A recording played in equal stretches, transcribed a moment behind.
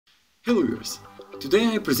Hello viewers, today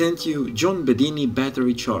I present you John Bedini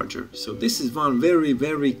battery charger. So this is one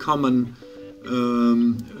very common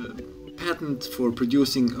patent for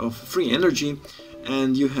producing of free energy,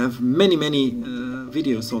 and you have many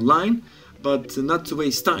videos online, but not to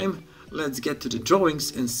waste time, let's get to the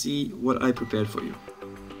drawings and see what I prepared for you.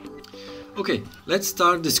 Okay, let's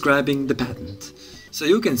start describing the patent. So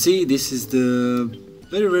you can see this is the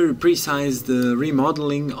very precise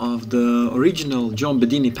remodeling of the original John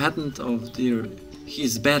Bedini patent of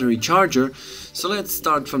his battery charger. So let's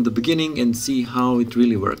start from the beginning and see how it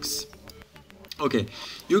really works. Okay,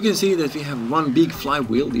 you can see that we have one big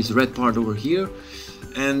flywheel, this red part over here,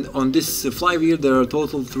 and on this flywheel there are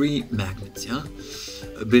total 3 magnets. Yeah?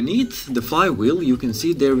 Beneath the flywheel you can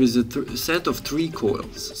see there is a set of 3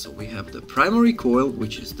 coils. So we have the primary coil,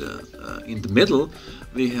 which is in the middle,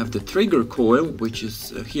 we have the trigger coil, which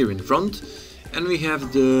is here in front, and we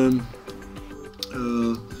have the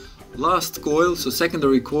last coil, so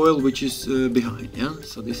secondary coil, which is behind. Yeah,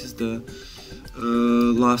 so this is the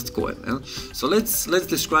last coil. Yeah? So let's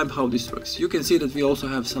describe how this works. You can see that we also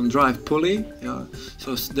have some drive pulley. Yeah?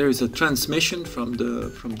 So there is a transmission from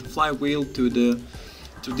the flywheel to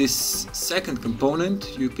this second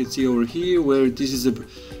component. You can see over here where this is a,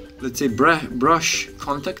 let's say, brush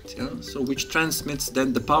contact, yeah? So which transmits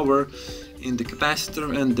then the power in the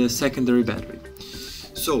capacitor and the secondary battery.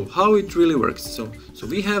 So how it really works? So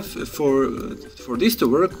we have for this to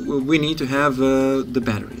work, we need to have the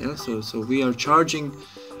battery. Yeah? So we are charging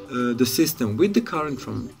the system with the current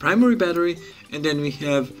from primary battery, and then we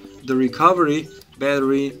have the recovery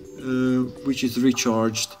battery which is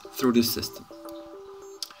recharged through the system.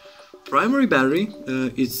 Primary battery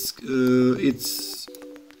it's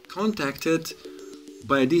contacted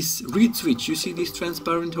by this reed switch. You see this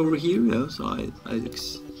transparent over here? Yeah?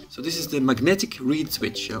 So this is the magnetic reed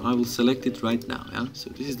switch. Yeah? I will select it right now. Yeah? So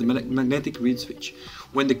this is the magnetic reed switch.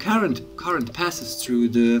 When the current passes through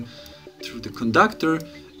the conductor,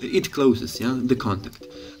 it closes, yeah, the contact.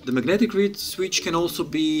 The magnetic reed switch can also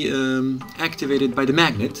be activated by the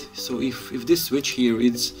magnet. So if this switch here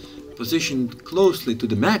is positioned closely to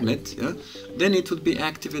the magnet, yeah, then it would be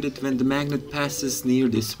activated when the magnet passes near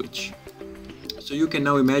this switch. So you can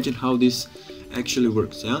now imagine how this actually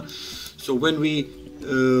works. Yeah? So when we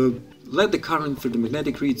let the current through the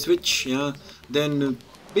magnetic reed switch, yeah, then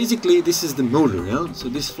basically this is the motor. Yeah? So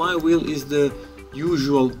this flywheel is the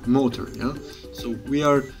usual motor. Yeah? So we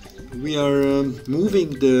are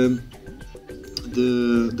moving the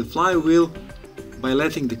flywheel by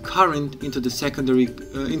letting the current into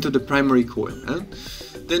the primary coil.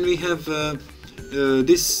 Then we have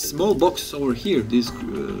this small box over here, this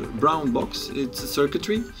brown box. It's a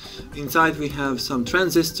circuitry. Inside we have some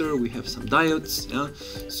transistor, we have some diodes. Yeah?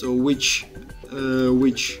 So which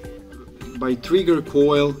by trigger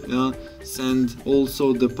coil, yeah, send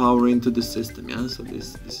also the power into the system. Yeah? So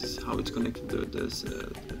this is how it's connected to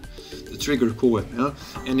the trigger coil. Yeah?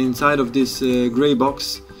 And inside of this gray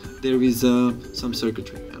box there is some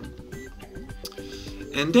circuitry, yeah?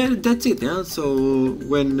 And then that's it. Yeah? So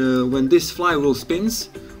when this flywheel spins,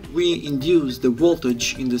 we induce the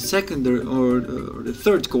voltage in the secondary or the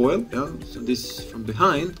third coil. Yeah? So this is from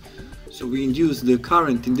behind. So we induce the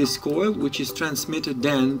current in this coil, which is transmitted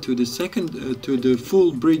then to the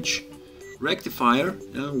full bridge rectifier,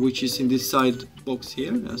 yeah? Which is in this side box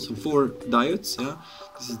here. Yeah? So 4 diodes. Yeah?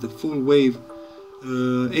 This is the full wave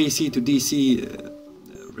AC to DC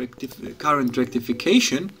current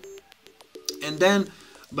rectification, and then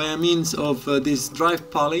by a means of this drive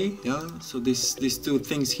pulley, yeah, so these 2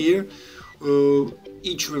 things here,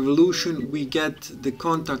 each revolution we get the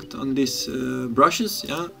contact on these brushes,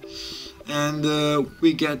 yeah, and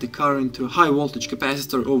we get the current to a high voltage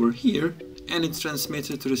capacitor over here, and it's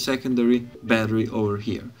transmitted to the secondary battery over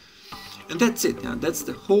here. And that's it. Yeah? That's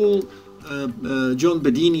the whole John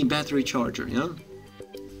Bedini battery charger. Yeah.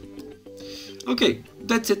 Okay,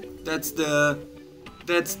 that's it. That's the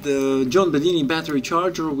John Bedini battery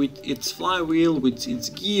charger with its flywheel, with its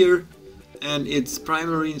gear, and its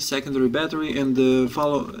primary and secondary battery, and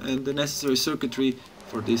the necessary circuitry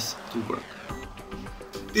for this to work.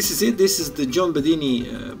 This is it. This is the John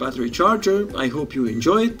Bedini battery charger. I hope you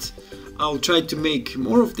enjoy it. I'll try to make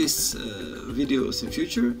more of these videos in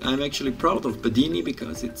future. I'm actually proud of Bedini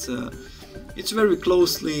because it's very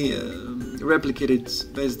closely replicated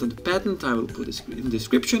based on the patent. I will put it in the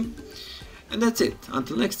description. And that's it.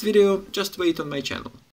 Until next video, just wait on my channel.